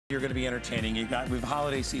You're going to be entertaining. With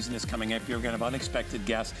holiday season is coming up. You're going to have unexpected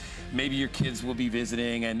guests. Maybe your kids will be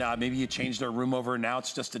visiting, and maybe you changed their room over. And now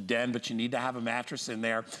it's just a den, but you need to have a mattress in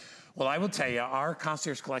there. Well, I will tell you, our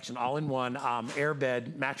Concierge Collection all-in-one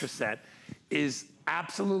airbed mattress set is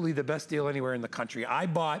absolutely the best deal anywhere in the country. I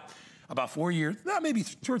bought about 4 years, maybe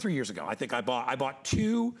 2 or 3 years ago. I think I bought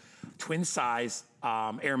 2 twin-size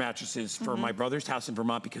air mattresses for my brother's house in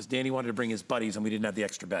Vermont because Danny wanted to bring his buddies and we didn't have the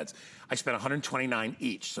extra beds. I spent $129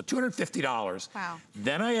 each, so $250. Wow.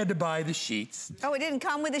 Then I had to buy the sheets. Oh, it didn't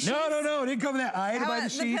come with the sheets? No, it didn't come with that. I had to buy the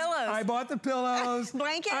sheets. Pillows? I bought the pillows.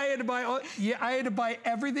 Blanket? I had to buy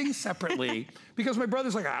everything separately because my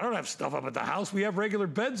brother's like, I don't have stuff up at the house. We have regular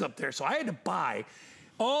beds up there. So I had to buy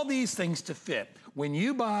all these things to fit. When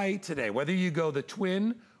you buy today, whether you go the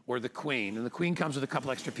twin or the queen, and the queen comes with a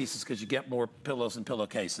couple extra pieces because you get more pillows and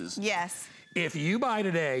pillowcases. Yes. If you buy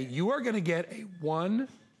today, you are gonna get a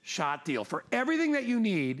one-shot deal for everything that you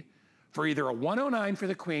need for either a $109 for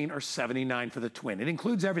the queen or $79 for the twin. It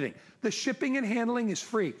includes everything. The shipping and handling is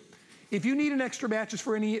free. If you need an extra mattress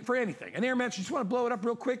for anything, an air mattress, you just wanna blow it up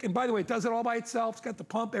real quick, and by the way, it does it all by itself. It's got the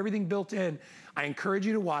pump, everything built in. I encourage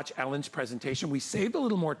you to watch Ellen's presentation. We saved a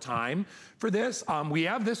little more time for this. We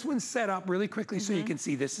have this one set up really quickly so you can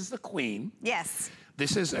see this is the queen. Yes.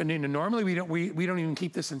 This is, and normally we don't even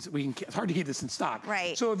keep this in, it's hard to keep this in stock.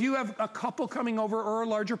 Right. So if you have a couple coming over or a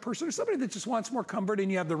larger person or somebody that just wants more comfort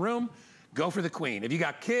and you have the room, go for the queen. If you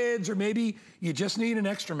got kids or maybe you just need an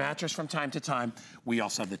extra mattress from time to time, we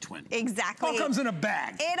also have the twin. Exactly. All comes in a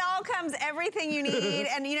bag. It all comes, everything you need.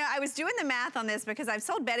 And you know, I was doing the math on this because I've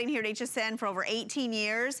sold bedding here at HSN for over 18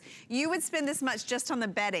 years. You would spend this much just on the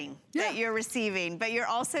bedding that you're receiving, but you're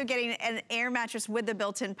also getting an air mattress with the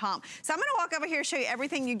built-in pump. So I'm gonna walk over here and show you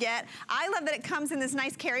everything you get. I love that it comes in this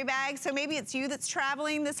nice carry bag. So maybe it's you that's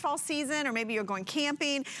traveling this fall season, or maybe you're going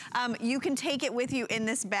camping. You can take it with you in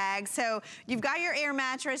this bag. So you've got your air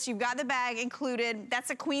mattress, you've got the bag included.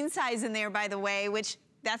 That's a queen size in there, by the way, which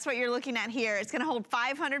that's what you're looking at here. It's gonna hold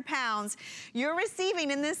 500 pounds. You're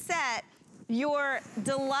receiving in this set your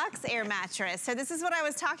deluxe air mattress. So this is what I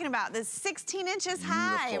was talking about. This 16 inches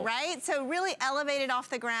high, right? So really elevated off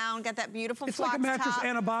the ground, got that beautiful It's flocked like a mattress top.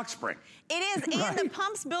 and a box spring. It is, and the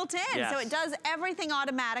pump's built in, so it does everything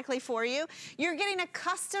automatically for you. You're getting a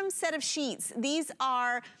custom set of sheets. These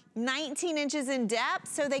are 19 inches in depth,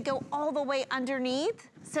 so they go all the way underneath,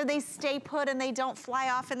 so they stay put and they don't fly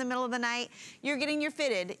off in the middle of the night. You're getting your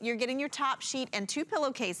fitted, you're getting your top sheet and 2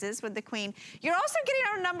 pillowcases with the queen. You're also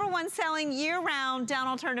getting our #1 selling year-round down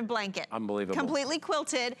alternative blanket. Unbelievable. Completely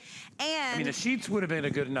quilted, and... I mean, the sheets would have been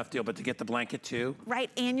a good enough deal, but to get the blanket too.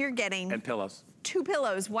 Right, and you're getting... And pillows. 2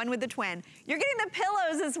 pillows, 1 with the twin. You're getting the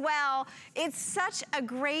pillows as well. It's such a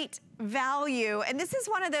great value. And this is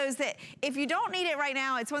one of those that if you don't need it right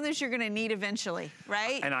now, it's one of those you're gonna need eventually,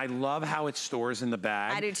 right? And I love how it stores in the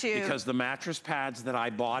bag. I do too. Because the mattress pads that I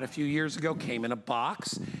bought a few years ago came in a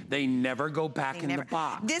box. They never go back in the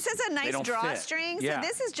box. This is a nice drawstring, so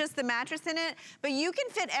this is just the mattress in it, but you can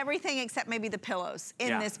fit everything except maybe the pillows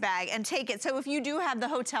in this bag and take it. So if you do have the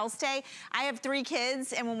hotel stay, I have 3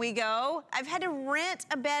 kids, and when we go, I've had to rent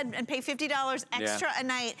a bed and pay $50 extra a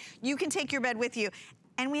night. You can take your bed with you.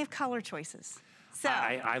 And we have color choices. So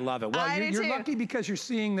I love it. Well, you're lucky because you're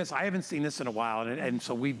seeing this. I haven't seen this in a while, and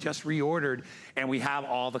so we've just reordered, and we have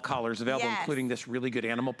all the colors available, including this really good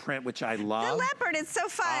animal print, which I love. The leopard is so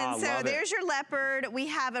fun. So there's your leopard. We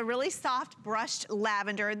have a really soft brushed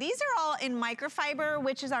lavender. These are all in microfiber,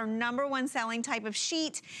 which is our #1 selling type of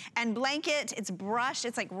sheet and blanket. It's brushed.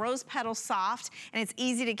 It's like rose petal soft, and it's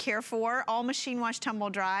easy to care for. All machine wash,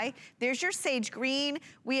 tumble dry. There's your sage green.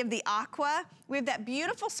 We have the aqua. We have that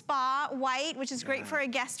beautiful spa white, which is great for a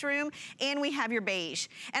guest room, and we have your beige.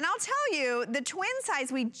 And I'll tell you, the twin size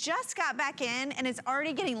we just got back in, and it's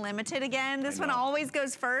already getting limited again. This one always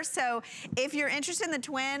goes first, so if you're interested in the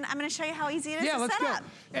twin, I'm gonna show you how easy it is to set up.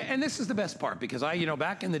 And this is the best part, because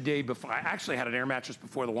back in the day before, I actually had an air mattress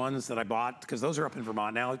before the ones that I bought, because those are up in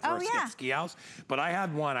Vermont now for a ski house. But I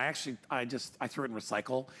had one, I threw it in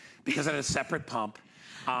recycle, because it had a separate pump.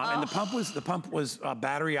 And the pump was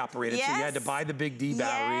battery operated, so you had to buy the big D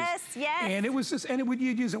batteries. And it was just,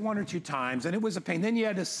 you'd use it 1 or 2 times, and it was a pain. Then you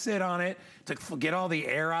had to sit on it to get all the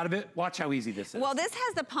air out of it. Watch how easy this is. Well, this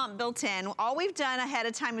has the pump built in. All we've done ahead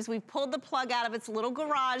of time is we've pulled the plug out of its little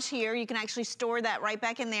garage here. You can actually store that right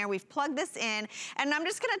back in there. We've plugged this in, and I'm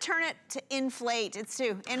just gonna turn it to inflate. It's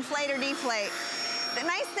to inflate or deflate. The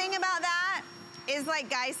nice thing about that is,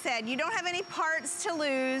 like Guy said, you don't have any parts to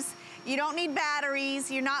lose. You don't need batteries.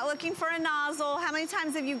 You're not looking for a nozzle. How many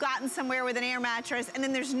times have you gotten somewhere with an air mattress and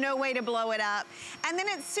then there's no way to blow it up? And then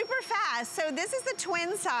it's super fast. So this is the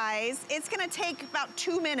twin size. It's gonna take about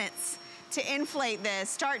 2 minutes to inflate this,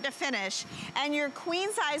 start to finish. And your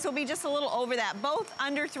queen size will be just a little over that, both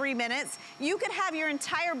under 3 minutes. You could have your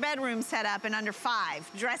entire bedroom set up in under 5,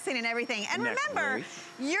 dressing and everything. And remember,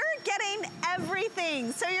 you're getting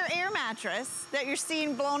everything. So your air mattress that you're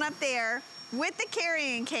seeing blown up there with the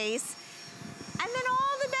carrying case, and then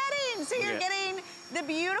all the bedding. So you're getting the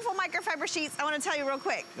beautiful microfiber sheets. I wanna tell you real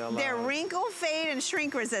quick, they're wrinkle, fade, and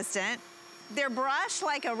shrink resistant. They're brushed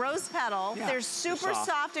like a rose petal. They're super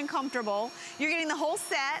soft and comfortable. You're getting the whole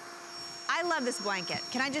set. I love this blanket.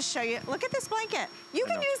 Can I just show you? Look at this blanket. You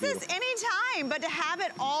can use this anytime, but to have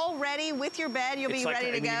it all ready with your bed, you'll be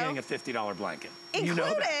ready to go. You're getting a $50 blanket.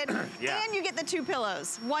 Included, and you get the 2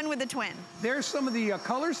 pillows, one with the twin. There's some of the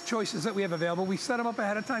colors choices that we have available. We set them up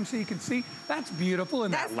ahead of time so you can see. That's beautiful,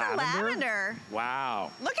 and that's that lavender. The lavender.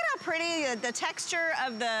 Wow. Look at how pretty the texture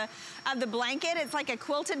of the blanket. It's like a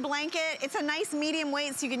quilted blanket. It's a nice medium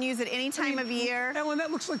weight, so you can use it any time of year. Ellen,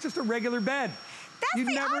 that looks like just a regular bed. You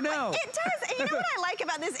never know. It does. And you know what I like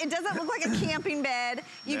about this? It doesn't look like a camping bed.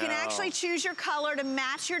 You can actually choose your color to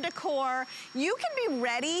match your decor. You can be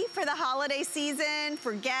ready for the holiday season,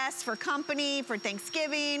 for guests, for company, for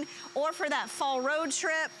Thanksgiving, or for that fall road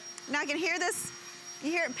trip. Now I can hear this.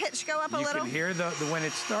 You hear it pitch go up a little? You can hear when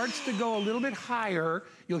it starts to go a little bit higher,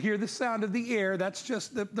 you'll hear the sound of the air. That's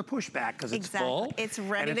just the pushback because it's full. It's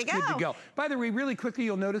ready to go. Good to go. By the way, really quickly,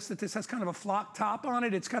 you'll notice that this has kind of a flock top on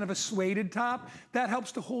it. It's kind of a suede top. That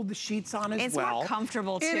helps to hold the sheets on as well. It's more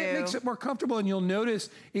comfortable too. It makes it more comfortable, and you'll notice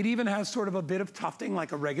it even has sort of a bit of tufting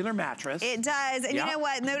like a regular mattress. It does, and you know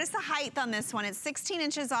what? Notice the height on this one. It's 16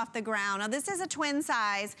 inches off the ground. Now this is a twin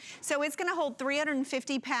size, so it's gonna hold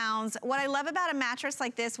 350 pounds. What I love about a mattress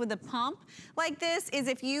like this with a pump like this is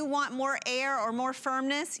if you want more air or more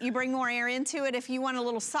firmness, you bring more air into it. If you want a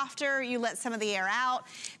little softer, you let some of the air out.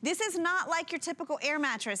 This is not like your typical air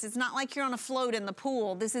mattress. It's not like you're on a float in the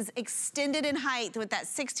pool. This is extended in height with that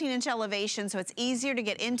 16-inch elevation, so it's easier to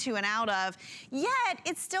get into and out of. Yet,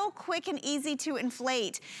 it's still quick and easy to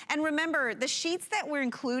inflate. And remember, the sheets that we're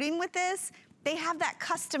including with this, they have that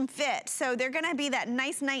custom fit. So they're gonna be that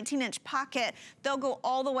nice 19-inch pocket. They'll go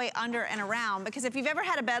all the way under and around, because if you've ever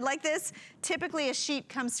had a bed like this, typically a sheet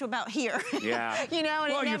comes to about here. Yeah. You know,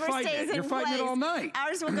 and it never stays in place. You're fighting it all night.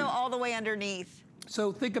 Ours will go all the way underneath.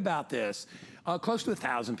 So think about this. Close to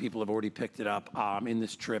 1,000 people have already picked it up in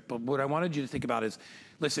this trip. But what I wanted you to think about is,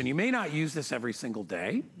 listen, you may not use this every single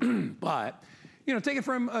day, but you know, take it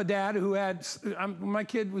from a dad who had, when my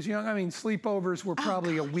kid was young, I mean, sleepovers were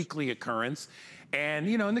probably a weekly occurrence. And,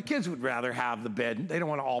 you know, and the kids would rather have the bed. They don't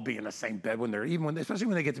want to all be in the same bed when they're, especially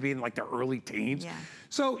when they get to be in like their early teens. Yeah.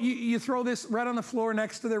 So you throw this right on the floor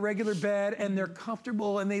next to their regular bed, and they're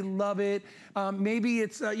comfortable and they love it. Maybe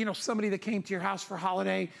it's, you know, somebody that came to your house for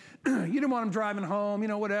holiday. You didn't want them driving home, you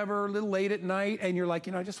know, whatever, a little late at night. And you're like,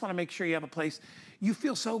 you know, I just want to make sure you have a place. You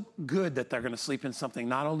feel so good that they're going to sleep in something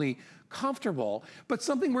not only comfortable, but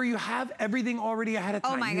something where you have everything already ahead of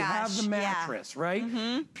time. Oh my gosh. You have the mattress, right?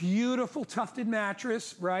 Beautiful tufted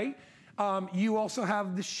mattress, right? You also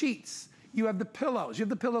have the sheets. You have the pillows. You have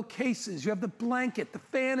the pillowcases. You have the blanket. The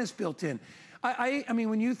fan is built in. I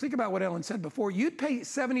mean, when you think about what Ellen said before, you'd pay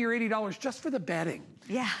 $70 or $80 just for the bedding.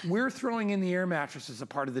 Yeah. We're throwing in the air mattress as a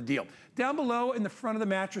part of the deal. Down below in the front of the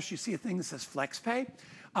mattress, you see a thing that says FlexPay.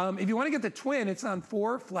 If you want to get the twin, it's on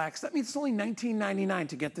 4 flex. That means it's only $19.99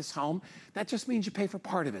 to get this home. That just means you pay for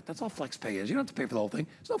part of it. That's all FlexPay is. You don't have to pay for the whole thing.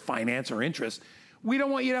 There's no finance or interest. We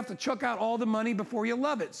don't want you to have to chuck out all the money before you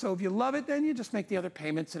love it. So if you love it, then you just make the other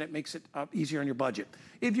payments, and it makes it easier on your budget.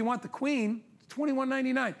 If you want the queen, it's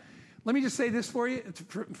 $21.99. Let me just say this for you,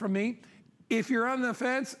 from me. If you're on the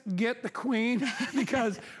fence, get the queen,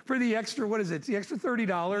 because for the extra, what is it? It's the extra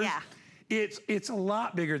 $30. Yeah. It's a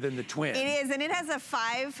lot bigger than the twin. It is, and it has a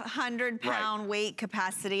 500-pound weight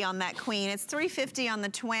capacity on that queen. It's 350 on the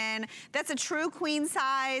twin. That's a true queen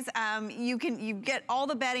size. You get all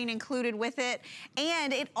the bedding included with it,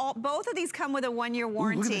 and both of these come with a 1-year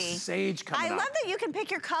warranty. Ooh, look at the sage coming up. I love that you can pick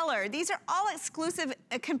your color. These are all exclusive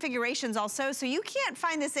configurations also, so you can't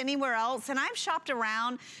find this anywhere else. And I've shopped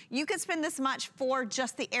around. You could spend this much for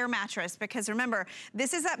just the air mattress, because remember,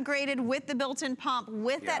 this is upgraded with the built-in pump,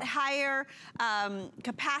 with that higher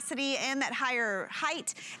capacity and that higher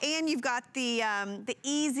height, and you've got the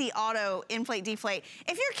easy auto inflate deflate.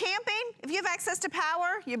 If you're camping, if you have access to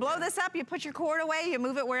power, you blow this up, you put your cord away, you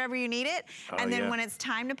move it wherever you need it, and then when it's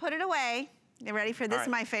time to put it away, you're ready for this. Is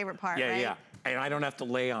my favorite part, right? Yeah, and I don't have to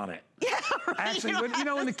lay on it. Yeah, right. Actually, you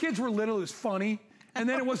know, when the kids were little, it was funny. And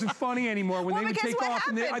then it wasn't funny anymore when they would take off.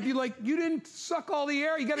 And I'd be like, you didn't suck all the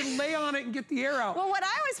air. You got to lay on it and get the air out. Well, what I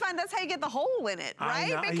always find, that's how you get the hole in it,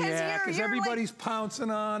 right? Because everybody's like, pouncing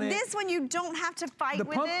on it. This one, you don't have to fight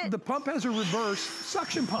with it. The pump has a reverse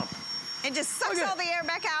suction pump. It just sucks all the air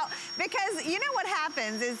back out. Because you know what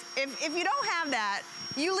happens is if you don't have that,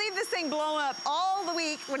 you leave this thing blow up all the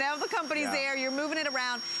week whenever the company's there, you're moving it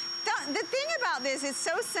around. The thing about this is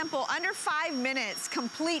so simple, under 5 minutes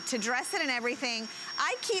complete to dress it and everything.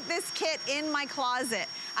 I keep this kit in my closet.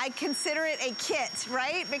 I consider it a kit,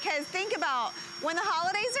 right? Because think about when the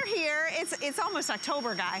holidays are here, it's almost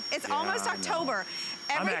October, guy. It's almost October.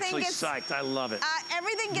 I'm actually psyched. I love it.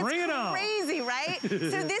 Everything gets crazy, right? So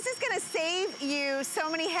this is gonna save you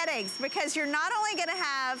so many headaches because you're not only gonna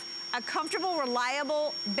have a comfortable,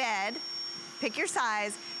 reliable bed, pick your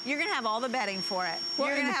size, you're gonna have all the bedding for it. Well,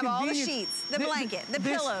 you're gonna have all the sheets, the blanket, the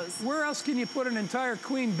pillows. Where else can you put an entire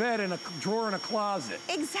queen bed in a drawer in a closet?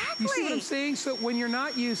 Exactly. You see what I'm saying? So when you're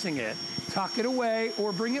not using it, tuck it away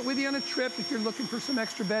or bring it with you on a trip if you're looking for some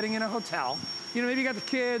extra bedding in a hotel. You know, maybe you got the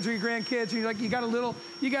kids or your grandkids and you're like, you got a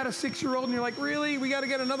 6-year-old and you're like, really? We gotta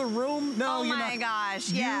get another room? No, you're not. Oh my gosh,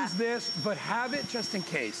 Use this, but have it just in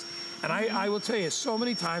case. And I will tell you, so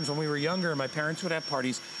many times when we were younger and my parents would have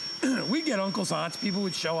parties, we'd get uncles, aunts, people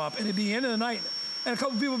would show up, and it'd be the end of the night, and a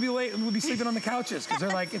couple people would be late and would be sleeping on the couches because they're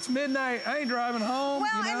like, it's midnight, I ain't driving home.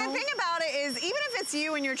 Well, and the thing about it is, even if it's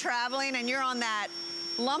you and you're traveling and you're on that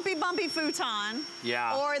lumpy, bumpy futon,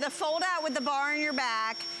 or the fold out with the bar in your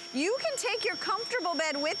back, you can take your comfortable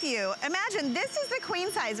bed with you. Imagine, this is the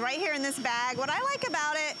queen size right here in this bag. What I like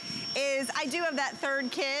about it is I do have that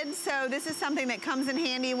third kid, so this is something that comes in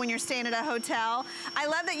handy when you're staying at a hotel. I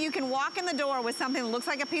love that you can walk in the door with something that looks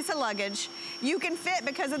like a piece of luggage. You can fit,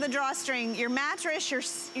 because of the drawstring, your mattress,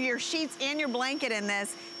 your sheets, and your blanket in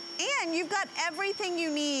this. And you've got everything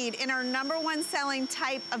you need in our #1 selling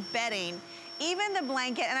type of bedding. Even the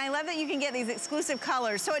blanket, and I love that you can get these exclusive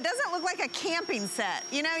colors, so it doesn't look like a camping set.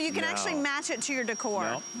 You know, you can actually match it to your decor.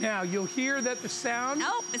 No. Now, you'll hear that the sound...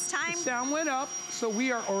 Oh, it's time. The sound went up, so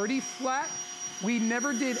we are already flat. We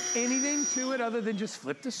never did anything to it other than just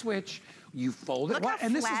flip the switch. You fold it.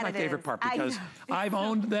 And this is my favorite part because I've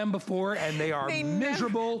owned them before, and they are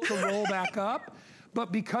miserable to roll back up.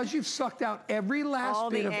 But because you've sucked out every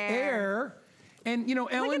last bit of air, and you know,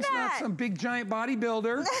 Ellen's not some big giant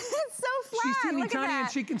bodybuilder. It's so flat. She's teeny tiny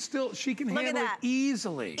and she can handle it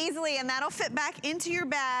easily. Easily, and that'll fit back into your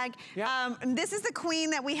bag. This is the queen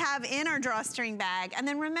that we have in our drawstring bag. And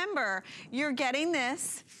then remember, you're getting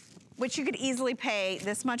this, which you could easily pay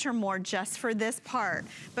this much or more just for this part.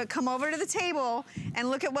 But come over to the table and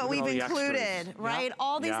look at what we've included, right?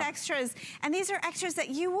 All these extras. And these are extras that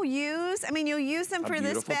you will use. I mean, you'll use them for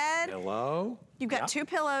this bed. Pillow. You've got 2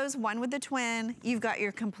 pillows, 1 with the twin. You've got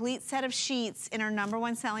your complete set of sheets in our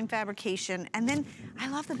 #1 selling fabrication. And then I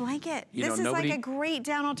love the blanket. This is like a great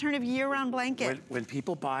down alternative year-round blanket. When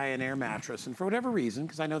people buy an air mattress, and for whatever reason,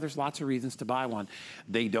 because I know there's lots of reasons to buy one,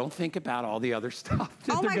 they don't think about all the other stuff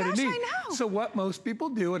that they're gonna need. I know. So what most people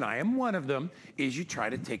do, and I am one of them, is you try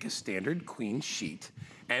to take a standard queen sheet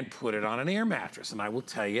and put it on an air mattress. And I will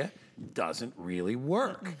tell you, doesn't really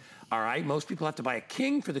work. All right, most people have to buy a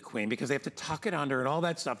king for the queen because they have to tuck it under and all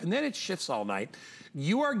that stuff, and then it shifts all night.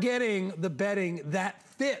 You are getting the bedding that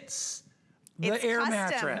fits the air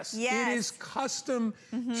mattress. It is custom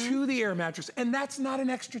to the air mattress, and that's not an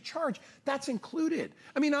extra charge. That's included.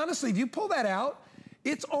 I mean, honestly, if you pull that out,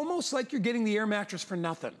 it's almost like you're getting the air mattress for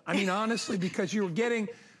nothing. I mean, honestly, because you're getting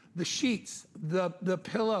the sheets, the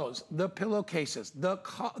pillows, the pillowcases, the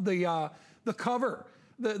cover,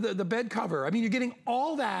 the bed cover. I mean, you're getting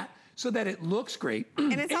all that so that it looks great.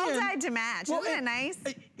 And it's all dyed to match. Isn't it nice?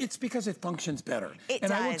 It's because it functions better. It does.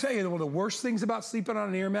 And I will tell you, one of the worst things about sleeping on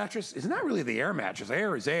an air mattress is not really the air mattress.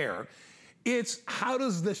 Air is air. It's how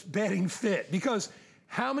does this bedding fit? Because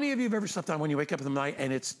how many of you have ever slept on when you wake up in the night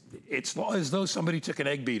and it's as though somebody took an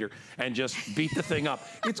egg beater and just beat the thing up?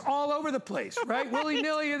 It's all over the place, right?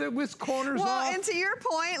 Willy-nilly with corners off. Well, and to your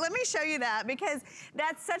point, let me show you that because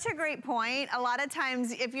that's such a great point. A lot of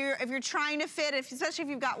times, if you're trying to fit, especially if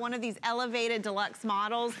you've got one of these elevated deluxe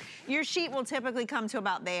models, your sheet will typically come to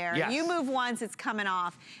about there. Yes. You move once, it's coming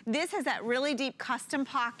off. This has that really deep custom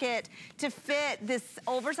pocket to fit this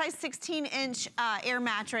oversized 16-inch air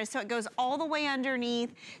mattress, so it goes all the way underneath,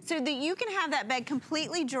 so that you can have that bed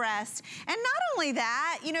completely dressed. And not only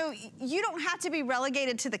that, you know, you don't have to be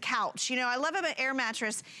relegated to the couch. You know, I love about air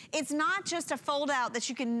mattress, it's not just a fold out that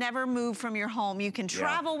you can never move from your home. You can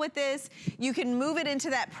travel with this, you can move it into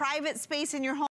that private space in your home.